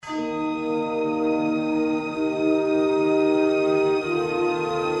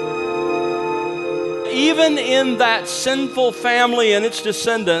even in that sinful family and its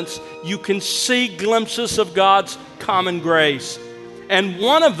descendants, you can see glimpses of God's common grace. And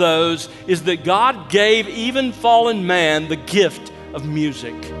one of those is that God gave even fallen man the gift of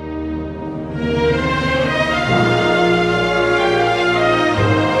music.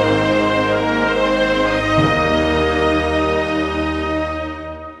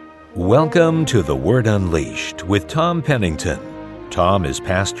 Welcome to The Word Unleashed with Tom Pennington. Tom is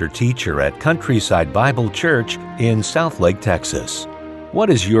pastor-teacher at Countryside Bible Church in Southlake, Texas. What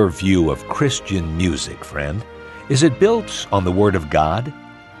is your view of Christian music, friend? Is it built on the Word of God?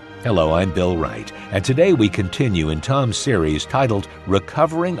 Hello, I'm Bill Wright, and today we continue in Tom's series titled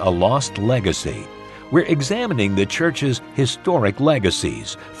Recovering a Lost Legacy. We're examining the church's historic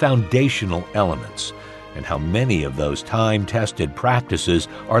legacies, foundational elements, and how many of those time-tested practices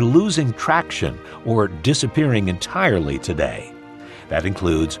are losing traction or disappearing entirely today. That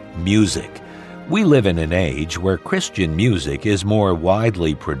includes music. We live in an age where Christian music is more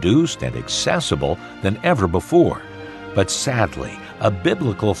widely produced and accessible than ever before. But sadly, a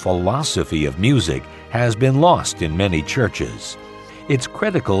biblical philosophy of music has been lost in many churches. It's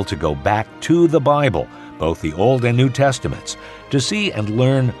critical to go back to the Bible, both the Old and New Testaments, to see and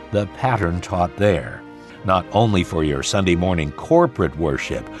learn the pattern taught there, not only for your Sunday morning corporate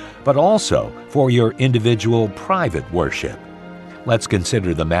worship, but also for your individual private worship. Let's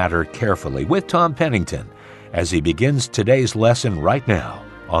consider the matter carefully with Tom Pennington as he begins today's lesson right now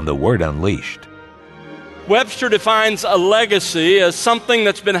on The Word Unleashed. Webster defines a legacy as something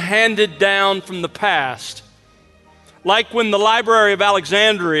that's been handed down from the past. Like when the Library of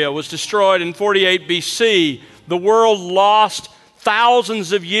Alexandria was destroyed in 48 BC, the world lost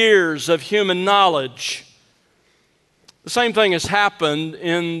thousands of years of human knowledge. The same thing has happened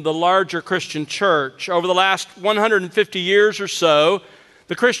in the larger Christian church. Over the last 150 years or so,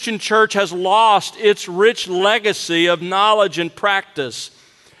 the Christian church has lost its rich legacy of knowledge and practice.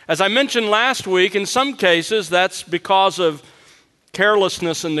 As I mentioned last week, in some cases that's because of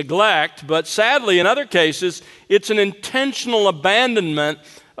carelessness and neglect, but sadly in other cases it's an intentional abandonment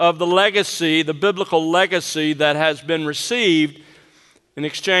of the legacy, the biblical legacy that has been received in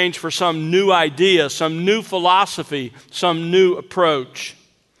exchange for some new idea, some new philosophy, some new approach.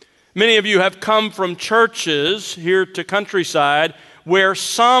 Many of you have come from churches here to Countryside where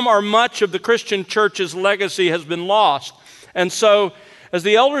some or much of the Christian church's legacy has been lost. And so, as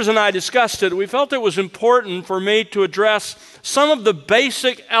the elders and I discussed it, we felt it was important for me to address some of the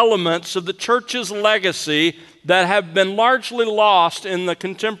basic elements of the church's legacy that have been largely lost in the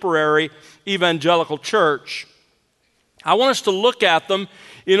contemporary evangelical church. I want us to look at them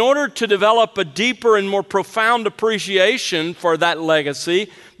in order to develop a deeper and more profound appreciation for that legacy,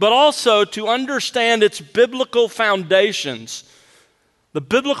 but also to understand its biblical foundations, the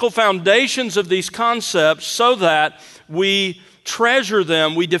biblical foundations of these concepts, so that we treasure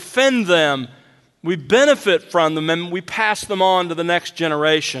them, we defend them, we benefit from them, and we pass them on to the next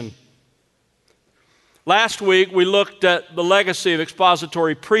generation. Last week, we looked at the legacy of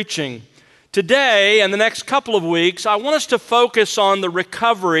expository preaching. Today, and the next couple of weeks, I want us to focus on the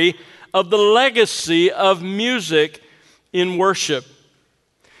recovery of the legacy of music in worship.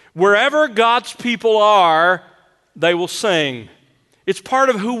 Wherever God's people are, they will sing. It's part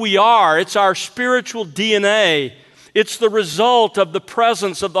of who we are. It's our spiritual DNA. It's the result of the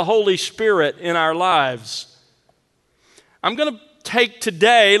presence of the Holy Spirit in our lives. I'm going to take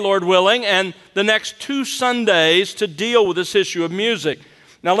today, Lord willing, and the next 2 Sundays to deal with this issue of music.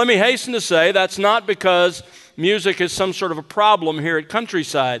 Now, let me hasten to say that's not because music is some sort of a problem here at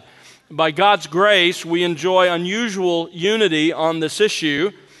Countryside. By God's grace, we enjoy unusual unity on this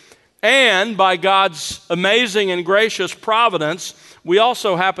issue, and by God's amazing and gracious providence, we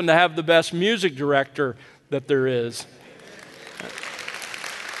also happen to have the best music director that there is.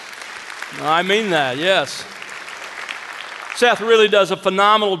 I mean that, yes. Seth really does a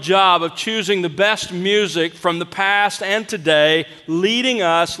phenomenal job of choosing the best music from the past and today, leading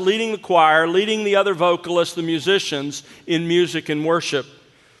us, leading the choir, leading the other vocalists, the musicians in music and worship,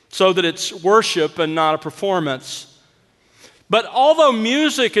 so that it's worship and not a performance. But although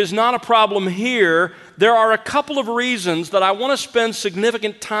music is not a problem here, there are a couple of reasons that I want to spend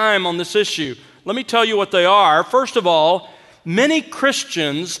significant time on this issue. Let me tell you what they are. First of all, many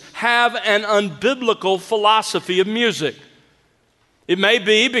Christians have an unbiblical philosophy of music. It may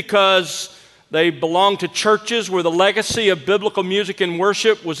be because they belong to churches where the legacy of biblical music and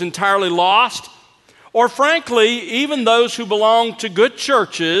worship was entirely lost, or frankly, even those who belong to good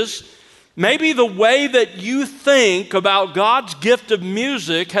churches, maybe the way that you think about God's gift of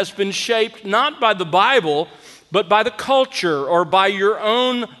music has been shaped not by the Bible, but by the culture or by your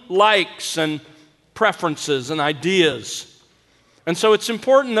own likes and preferences and ideas. And so it's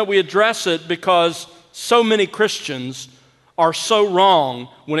important that we address it because so many Christians are so wrong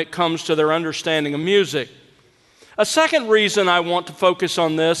when it comes to their understanding of music. A second reason I want to focus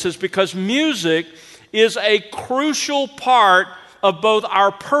on this is because music is a crucial part of both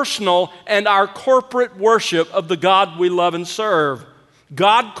our personal and our corporate worship of the God we love and serve.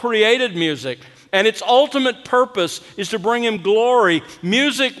 God created music, and its ultimate purpose is to bring Him glory.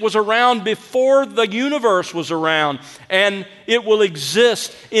 Music was around before the universe was around, and it will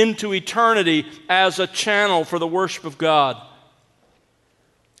exist into eternity as a channel for the worship of God.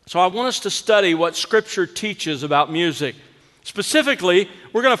 So I want us to study what Scripture teaches about music. Specifically,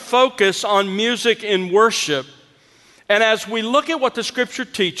 we're going to focus on music in worship. And as we look at what the Scripture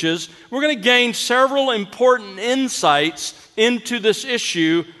teaches, we're going to gain several important insights into this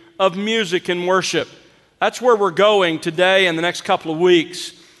issue of music in worship. That's where we're going today and the next couple of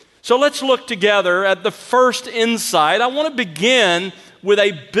weeks. So let's look together at the first insight. I want to begin with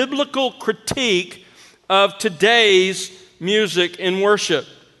a biblical critique of today's music in worship.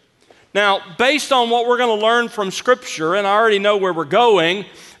 Now, based on what we're going to learn from Scripture, and I already know where we're going,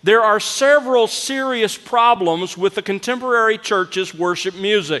 there are several serious problems with the contemporary church's worship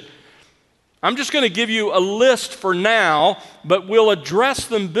music. I'm just going to give you a list for now, but we'll address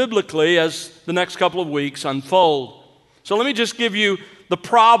them biblically as the next couple of weeks unfold. So let me just give you the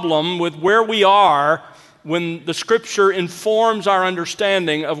problem with where we are when the Scripture informs our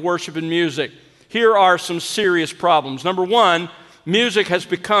understanding of worship and music. Here are some serious problems. Number one, music has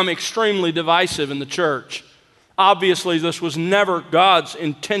become extremely divisive in the church. Obviously, this was never God's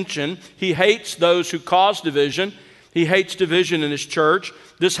intention. He hates those who cause division. He hates division in His church.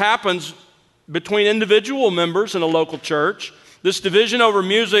 This happens between individual members in a local church. This division over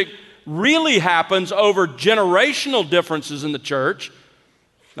music really happens over generational differences in the church.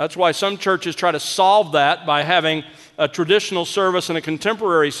 That's why some churches try to solve that by having a traditional service and a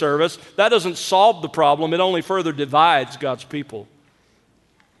contemporary service. That doesn't solve the problem. It only further divides God's people.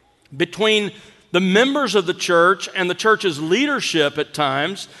 Between the members of the church and the church's leadership at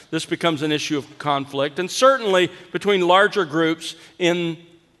times, this becomes an issue of conflict, and certainly between larger groups in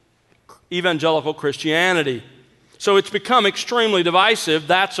evangelical Christianity. So it's become extremely divisive.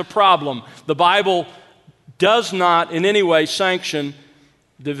 That's a problem. The Bible does not in any way sanction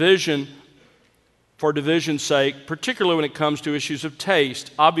division for division's sake, particularly when it comes to issues of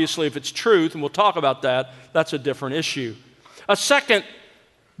taste. Obviously, if it's truth, and we'll talk about that, that's a different issue. A second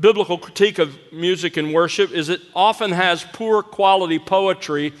biblical critique of music and worship is it often has poor quality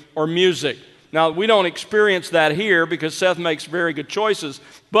poetry or music. Now, we don't experience that here because Seth makes very good choices,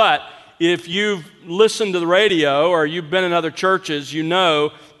 but if you've listened to the radio or you've been in other churches, you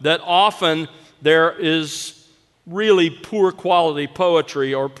know that often there is really poor quality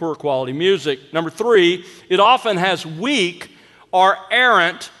poetry or poor quality music. Number three, it often has weak or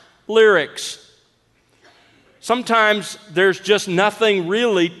errant lyrics. Sometimes there's just nothing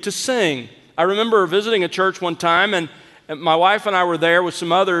really to sing. I remember visiting a church one time, and my wife and I were there with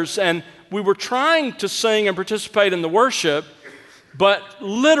some others, and we were trying to sing and participate in the worship, but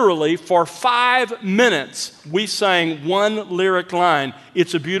literally for 5 minutes, we sang one lyric line,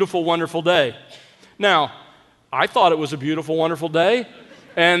 "It's a beautiful, wonderful day." Now, I thought it was a beautiful, wonderful day,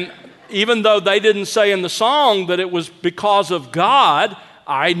 and even though they didn't say in the song that it was because of God,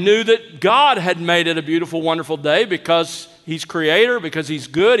 I knew that God had made it a beautiful, wonderful day because He's creator, because He's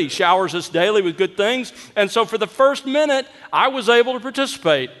good. He showers us daily with good things. And so for the first minute, I was able to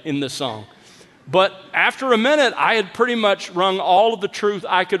participate in this song. But after a minute, I had pretty much wrung all of the truth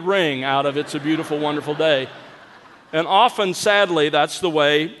I could wring out of "It's a Beautiful, Wonderful Day." And often, sadly, that's the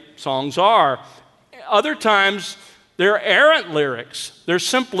way songs are. Other times, they're errant lyrics. They're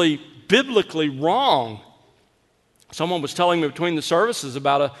simply biblically wrong. Someone was telling me between the services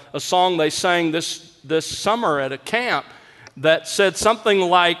about a song they sang this summer at a camp that said something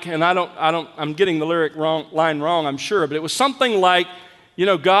like, and I'm getting the line wrong, I'm sure, but it was something like, you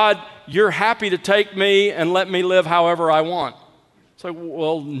know, "God, you're happy to take me and let me live however I want." It's like,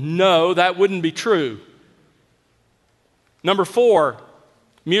 well, no, that wouldn't be true. Number four,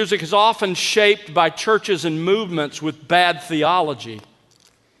 music is often shaped by churches and movements with bad theology.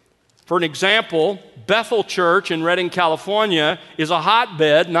 For an example, Bethel Church in Redding, California is a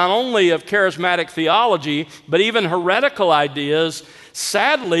hotbed not only of charismatic theology, but even heretical ideas.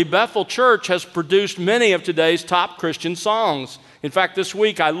 Sadly, Bethel Church has produced many of today's top Christian songs. In fact, this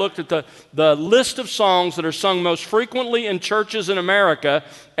week I looked at the list of songs that are sung most frequently in churches in America,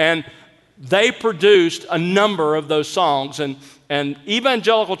 and they produced a number of those songs. And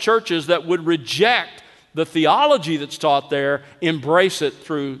evangelical churches that would reject the theology that's taught there embrace it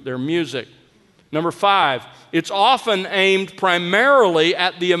through their music. Number 5, it's often aimed primarily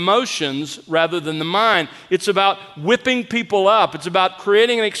at the emotions rather than the mind. It's about whipping people up. It's about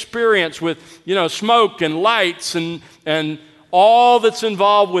creating an experience with, smoke and lights and all that's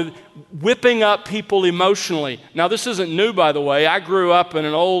involved with whipping up people emotionally. Now, this isn't new, by the way. I grew up in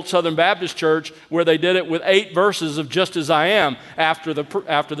an old Southern Baptist church where they did it with 8 verses of Just As I Am after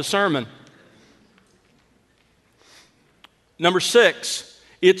the sermon. Number 6,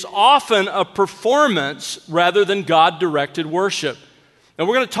 it's often a performance rather than God-directed worship. Now,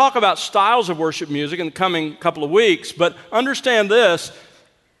 we're going to talk about styles of worship music in the coming couple of weeks, but understand this: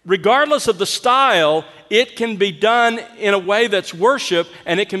 regardless of the style, it can be done in a way that's worship,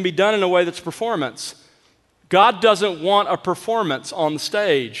 and it can be done in a way that's performance. God doesn't want a performance on the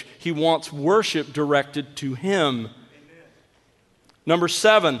stage. He wants worship directed to Him. Amen. Number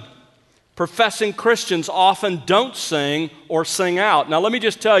 7, professing Christians often don't sing or sing out. Now, let me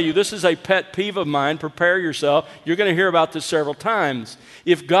just tell you, this is a pet peeve of mine. Prepare yourself. You're going to hear about this several times.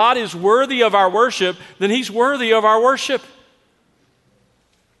 If God is worthy of our worship, then He's worthy of our worship.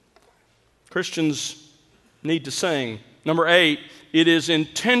 Christians need to sing. Number 8, it is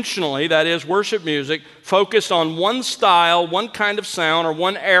intentionally, that is, worship music, focused on one style, one kind of sound, or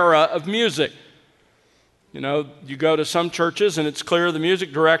one era of music. You go to some churches and it's clear the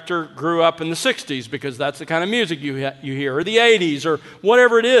music director grew up in the 60s because that's the kind of music you hear, or the 80s, or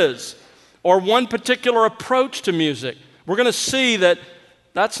whatever it is, or one particular approach to music. We're going to see that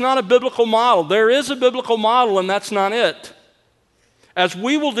that's not a biblical model. There is a biblical model, and that's not it. As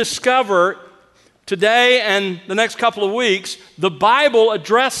we will discover today and the next couple of weeks, the Bible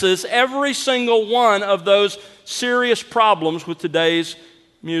addresses every single one of those serious problems with today's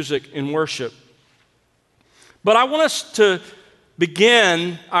music in worship. But I want us to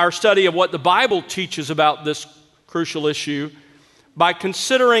begin our study of what the Bible teaches about this crucial issue by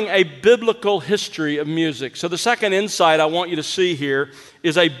considering a biblical history of music. So the second insight I want you to see here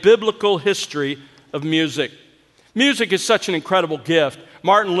is a biblical history of music. Music is such an incredible gift.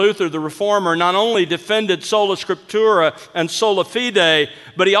 Martin Luther, the Reformer, not only defended sola scriptura and sola fide,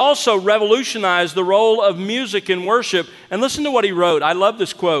 but he also revolutionized the role of music in worship. And listen to what he wrote. I love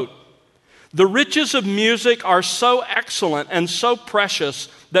this quote. "The riches of music are so excellent and so precious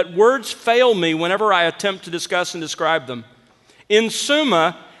that words fail me whenever I attempt to discuss and describe them. In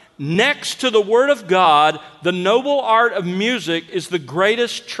summa, next to the Word of God, the noble art of music is the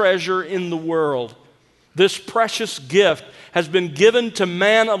greatest treasure in the world. This precious gift has been given to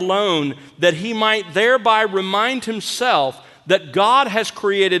man alone, that he might thereby remind himself that God has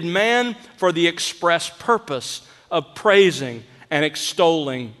created man for the express purpose of praising and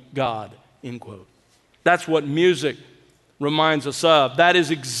extolling God." End quote. That's what music reminds us of. That is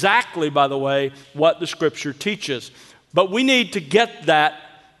exactly, by the way, what the Scripture teaches. But we need to get that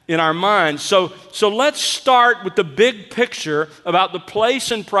in our minds. So let's start with the big picture about the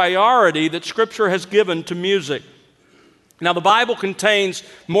place and priority that Scripture has given to music. Now, the Bible contains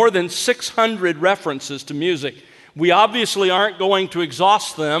more than 600 references to music. We obviously aren't going to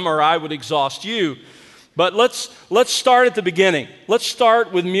exhaust them, or I would exhaust you. But let's start at the beginning. Let's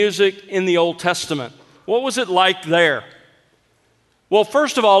start with music in the Old Testament. What was it like there? Well,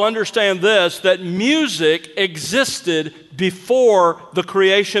 first of all, understand this, that music existed before the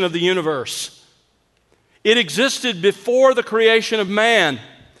creation of the universe. It existed before the creation of man.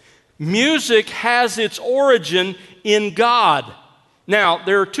 Music has its origin in God. Now,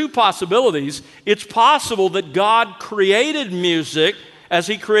 there are two possibilities. It's possible that God created music as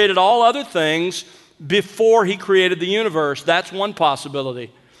He created all other things before He created the universe. That's one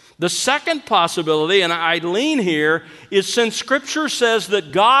possibility. The second possibility, and I lean here, is since Scripture says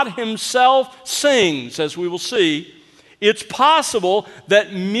that God Himself sings, as we will see, it's possible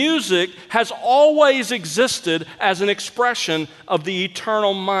that music has always existed as an expression of the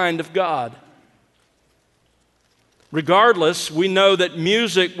eternal mind of God. Regardless, we know that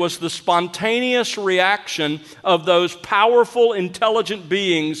music was the spontaneous reaction of those powerful, intelligent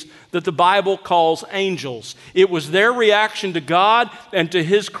beings that the Bible calls angels. It was their reaction to God and to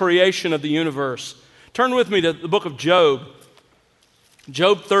His creation of the universe. Turn with me to the book of Job.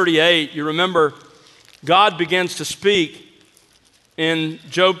 Job 38, you remember God begins to speak in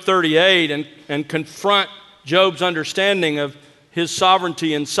Job 38 and confront Job's understanding of his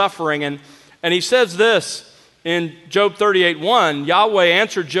sovereignty and suffering. And he says this, in Job 38:1, Yahweh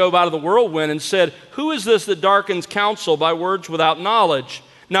answered Job out of the whirlwind and said, "Who is this that darkens counsel by words without knowledge?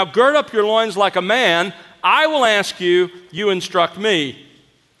 Now gird up your loins like a man. I will ask you, you instruct me.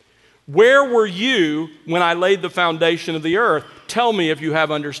 Where were you when I laid the foundation of the earth? Tell me if you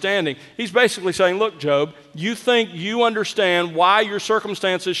have understanding. He's basically saying, look, Job, you think you understand why your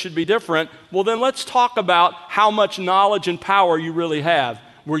circumstances should be different. Well, then let's talk about how much knowledge and power you really have.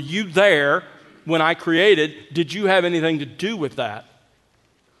 Were you there when I created? Did you have anything to do with that?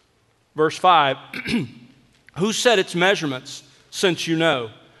 Verse 5, who set its measurements, since you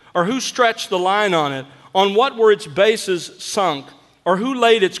know? Or who stretched the line on it? On what were its bases sunk? Or who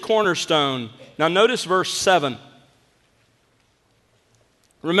laid its cornerstone? Now notice verse 7.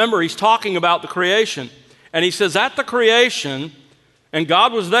 Remember, he's talking about the creation. And he says, at the creation, and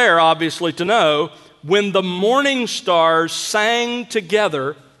God was there, obviously, to know, when the morning stars sang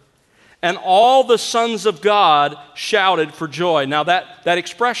together, and all the sons of God shouted for joy. Now that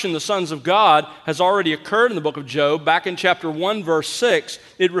expression, the sons of God, has already occurred in the book of Job. Back in chapter 1, verse 6,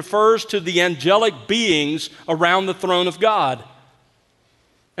 it refers to the angelic beings around the throne of God.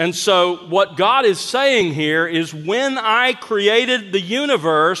 And so what God is saying here is when I created the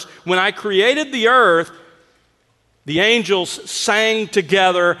universe, when I created the earth, the angels sang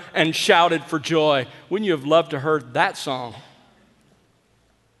together and shouted for joy. Wouldn't you have loved to have heard that song?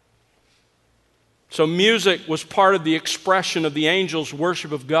 So music was part of the expression of the angels'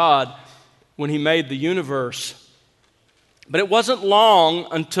 worship of God when he made the universe. But it wasn't long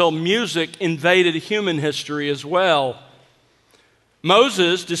until music invaded human history as well.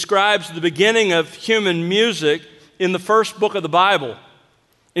 Moses describes the beginning of human music in the first book of the Bible.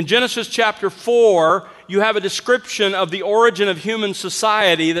 In Genesis chapter 4, you have a description of the origin of human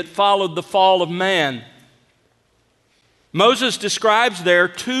society that followed the fall of man. Moses describes there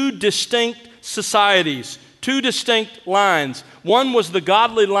two distinct societies, two distinct lines. One was the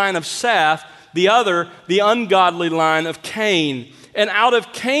godly line of Seth, the other, the ungodly line of Cain. And out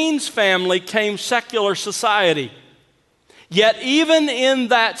of Cain's family came secular society. Yet even in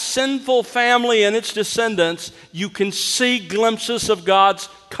that sinful family and its descendants, you can see glimpses of God's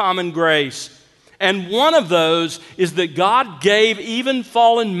common grace. And one of those is that God gave even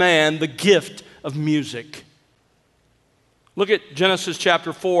fallen man the gift of music. Look at Genesis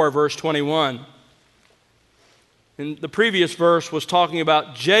chapter 4, verse 21. And the previous verse was talking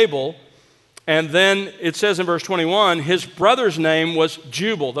about Jabal, and then it says in verse 21, his brother's name was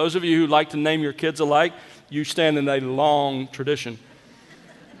Jubal. Those of you who like to name your kids alike, you stand in a long tradition.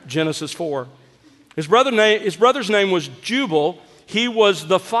 Genesis 4. His brother's name was Jubal. He was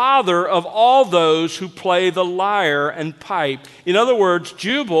the father of all those who play the lyre and pipe. In other words,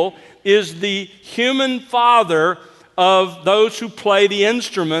 Jubal is the human father of those who play the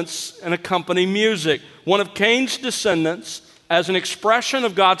instruments and accompany music. One of Cain's descendants, as an expression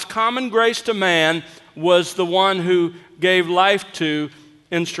of God's common grace to man, was the one who gave life to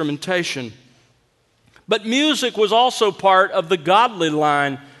instrumentation. But music was also part of the godly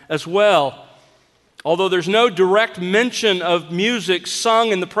line as well. Although there's no direct mention of music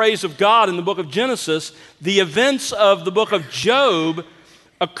sung in the praise of God in the book of Genesis, the events of the book of Job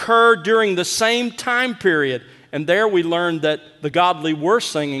occurred during the same time period. And there we learned that the godly were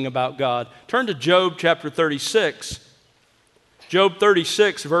singing about God. Turn to Job chapter 36. Job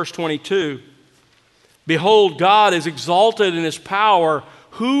 36, verse 22. Behold, God is exalted in his power.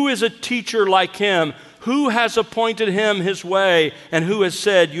 Who is a teacher like him? Who has appointed him his way? And who has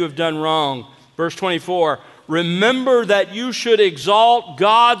said, you have done wrong? Verse 24. Remember that you should exalt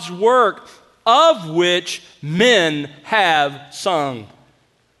God's work, of which men have sung.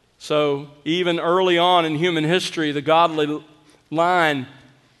 So even early on in human history, the godly line,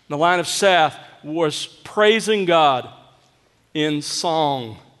 the line of Seth, was praising God in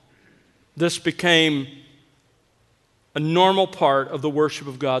song. This became a normal part of the worship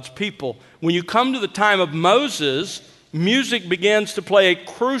of God's people. When you come to the time of Moses, music begins to play a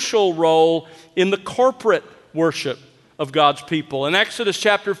crucial role in the corporate worship of God's people. In Exodus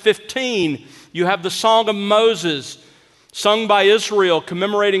chapter 15, you have the Song of Moses, sung by Israel,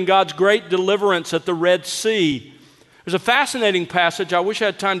 commemorating God's great deliverance at the Red Sea. There's a fascinating passage I wish I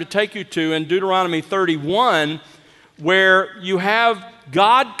had time to take you to in Deuteronomy 31, where you have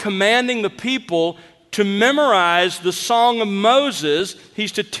God commanding the people to memorize the Song of Moses.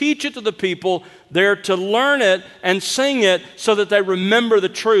 He's to teach it to the people. They're to learn it and sing it so that they remember the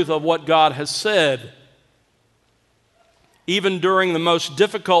truth of what God has said. Even during the most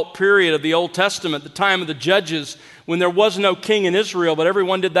difficult period of the Old Testament, the time of the Judges, when there was no king in Israel, but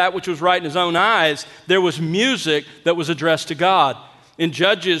everyone did that which was right in his own eyes, there was music that was addressed to God. In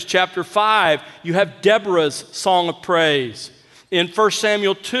Judges chapter 5, you have Deborah's song of praise. In 1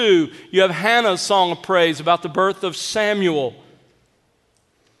 Samuel 2, you have Hannah's song of praise about the birth of Samuel.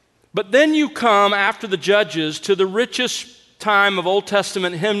 But then you come, after the Judges, to the richest time of Old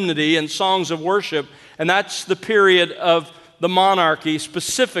Testament hymnody and songs of worship, and that's the period of the monarchy,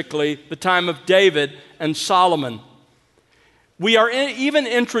 specifically the time of David and Solomon. We are even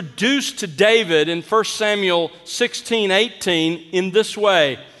introduced to David in 1 Samuel 16:18 in this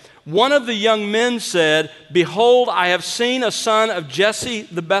way. One of the young men said, "Behold, I have seen a son of Jesse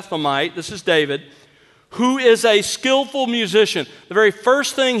the Bethlehemite," this is David, "who is a skillful musician." The very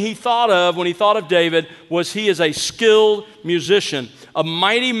first thing he thought of when he thought of David was he is a skilled musician, a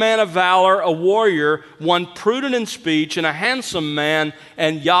mighty man of valor, a warrior, one prudent in speech, and a handsome man,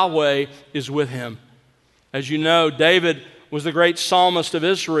 and Yahweh is with him. As you know, David was the great psalmist of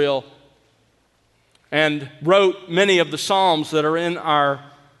Israel and wrote many of the psalms that are in our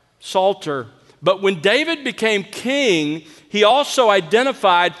Psalter. But when David became king, he also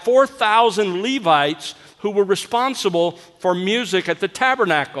identified 4,000 Levites who were responsible for music at the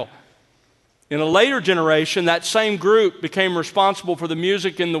tabernacle. In a later generation, that same group became responsible for the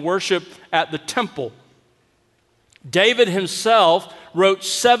music in the worship at the temple. David himself wrote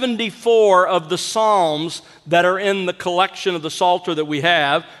 74 of the Psalms that are in the collection of the Psalter that we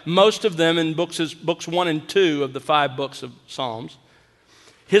have, most of them in books 1 and 2 of the 5 books of Psalms.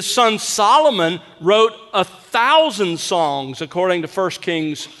 His son Solomon wrote 1,000 songs according to 1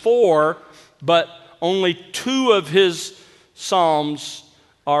 Kings 4, but only 2 of his Psalms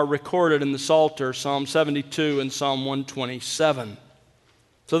are recorded in the Psalter, Psalm 72 and Psalm 127.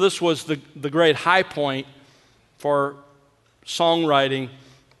 So this was the great high point for songwriting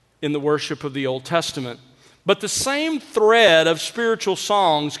in the worship of the Old Testament. But the same thread of spiritual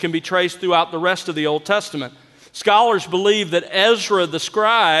songs can be traced throughout the rest of the Old Testament. Scholars believe that Ezra the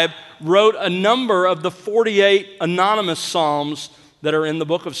scribe wrote a number of the 48 anonymous psalms that are in the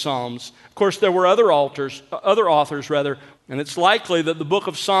book of Psalms. Of course, there were other authors, and it's likely that the book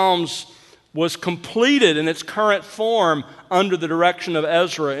of Psalms was completed in its current form under the direction of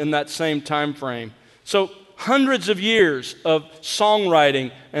Ezra in that same time frame. So hundreds of years of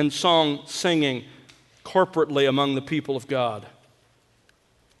songwriting and song singing corporately among the people of God.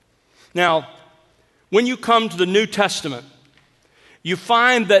 Now, when you come to the New Testament, you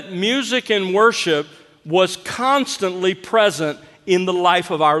find that music and worship was constantly present in the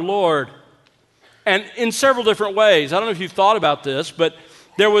life of our Lord. And in several different ways. I don't know if you've thought about this, but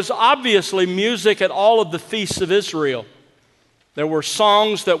there was obviously music at all of the feasts of Israel. There were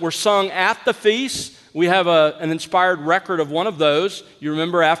songs that were sung at the feasts. We have an inspired record of one of those. You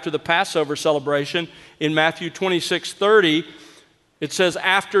remember after the Passover celebration in Matthew 26:30, it says,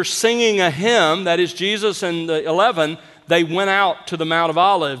 after singing a hymn, that is Jesus and the 11, they went out to the Mount of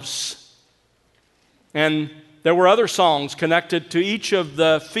Olives. And there were other songs connected to each of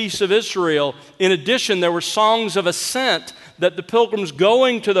the feasts of Israel. In addition, there were songs of ascent that the pilgrims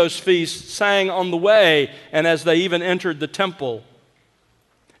going to those feasts sang on the way and as they even entered the temple.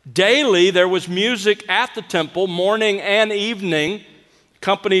 Daily, there was music at the temple, morning and evening,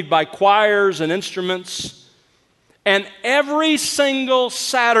 accompanied by choirs and instruments. And every single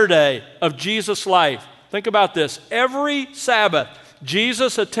Saturday of Jesus' life, think about this, every Sabbath,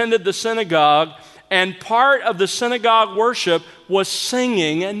 Jesus attended the synagogue, and part of the synagogue worship was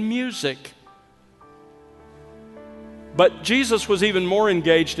singing and music. But Jesus was even more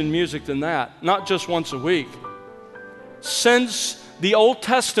engaged in music than that, not just once a week. Since the Old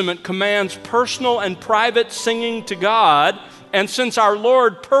Testament commands personal and private singing to God, and since our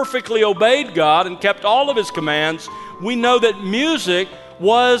Lord perfectly obeyed God and kept all of His commands, we know that music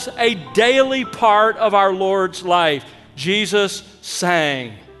was a daily part of our Lord's life. Jesus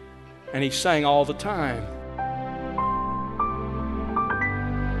sang, and He sang all the time.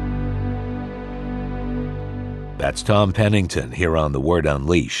 That's Tom Pennington here on The Word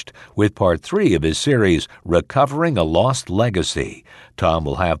Unleashed with part 3 of his series, Recovering a Lost Legacy. Tom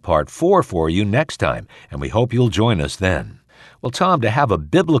will have part 4 for you next time, and we hope you'll join us then. Well, Tom, to have a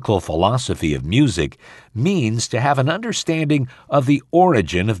biblical philosophy of music means to have an understanding of the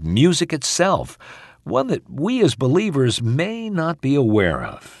origin of music itself, one that we as believers may not be aware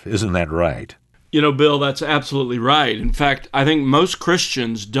of. Isn't that right? You know, Bill, that's absolutely right. In fact, I think most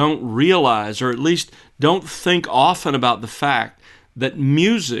Christians don't realize, or at least don't think often about the fact that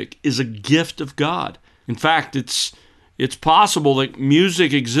music is a gift of God. In fact, it's possible that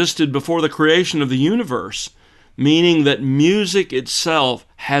music existed before the creation of the universe, meaning that music itself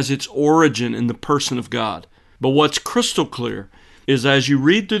has its origin in the person of God. But what's crystal clear is as you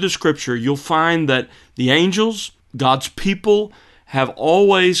read through the Scripture, you'll find that the angels, God's people, have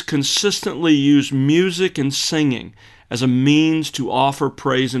always consistently used music and singing as a means to offer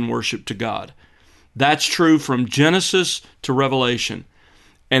praise and worship to God. That's true from Genesis to Revelation.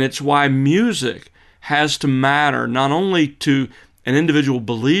 And it's why music has to matter not only to an individual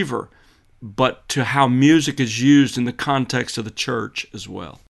believer, but to how music is used in the context of the church as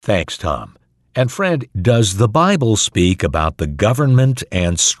well. Thanks, Tom. And friend, does the Bible speak about the government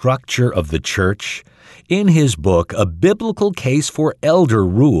and structure of the church? In his book, A Biblical Case for Elder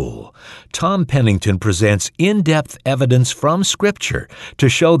Rule, Tom Pennington presents in-depth evidence from Scripture to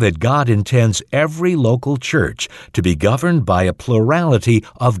show that God intends every local church to be governed by a plurality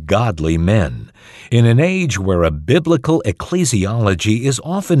of godly men. In an age where a biblical ecclesiology is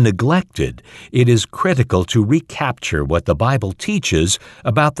often neglected, it is critical to recapture what the Bible teaches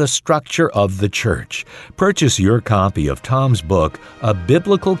about the structure of the church. Purchase your copy of Tom's book, A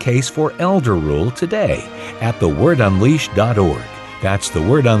Biblical Case for Elder Rule, today at thewordunleashed.org. That's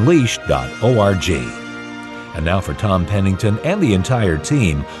thewordunleashed.org. And now for Tom Pennington and the entire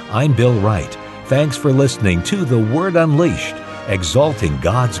team, I'm Bill Wright. Thanks for listening to The Word Unleashed, exalting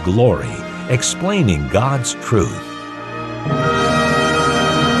God's glory, explaining God's truth.